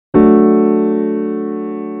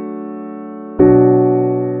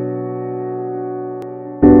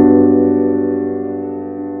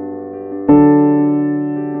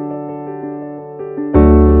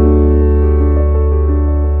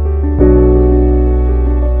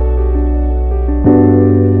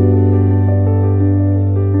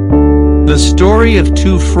The story of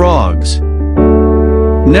two frogs.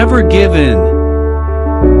 Never give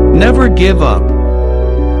in. Never give up.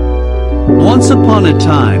 Once upon a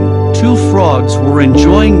time, two frogs were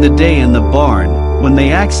enjoying the day in the barn when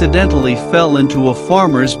they accidentally fell into a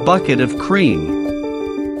farmer's bucket of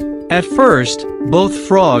cream. At first, both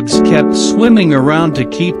frogs kept swimming around to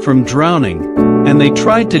keep from drowning, and they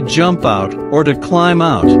tried to jump out or to climb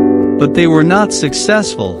out, but they were not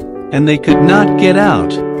successful, and they could not get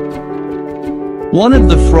out. One of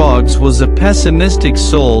the frogs was a pessimistic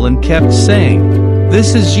soul and kept saying,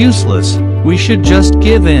 "This is useless, we should just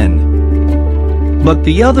give in." But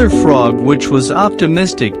the other frog, which was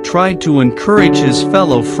optimistic, tried to encourage his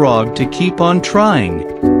fellow frog to keep on trying.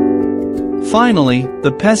 Finally,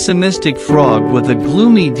 the pessimistic frog with a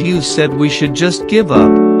gloomy view said we should just give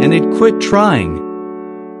up, and it quit trying.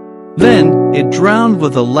 Then, it drowned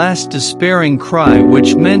with a last despairing cry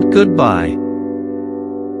which meant goodbye.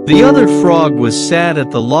 The other frog was sad at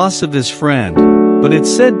the loss of his friend, but it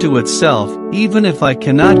said to itself, "Even if I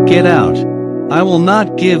cannot get out, I will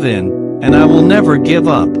not give in, and I will never give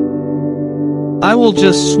up. I will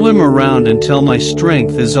just swim around until my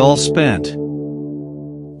strength is all spent.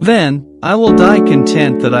 Then, I will die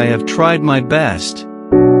content that I have tried my best."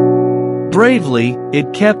 Bravely,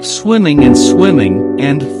 it kept swimming and swimming,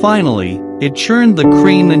 and finally, it churned the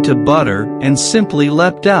cream into butter and simply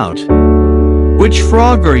leapt out. Which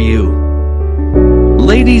frog are you?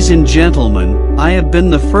 Ladies and gentlemen, I have been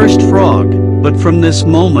the first frog, but from this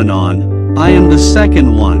moment on, I am the second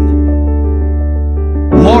one.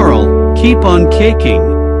 Moral: keep on kicking.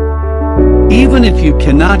 Even if you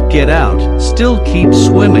cannot get out, still keep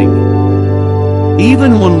swimming.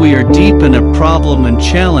 Even when we are deep in a problem and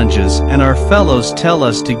challenges and our fellows tell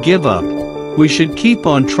us to give up, we should keep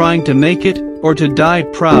on trying to make it, or to die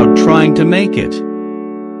proud trying to make it.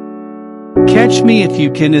 Catch Me If You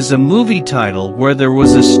Can is a movie title where there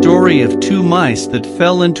was a story of two mice that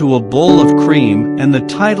fell into a bowl of cream, and the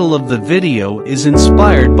title of the video is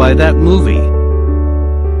inspired by that movie.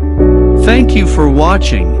 Thank you for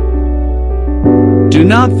watching. Do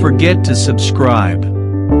not forget to subscribe.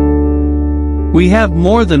 We have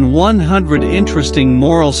more than 100 interesting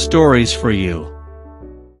moral stories for you.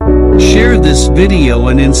 Share this video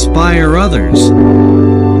and inspire others.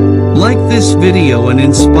 Like this video and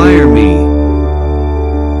inspire me.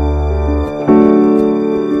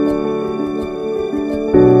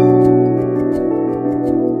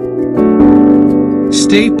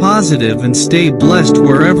 Stay positive and stay blessed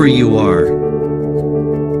wherever you are.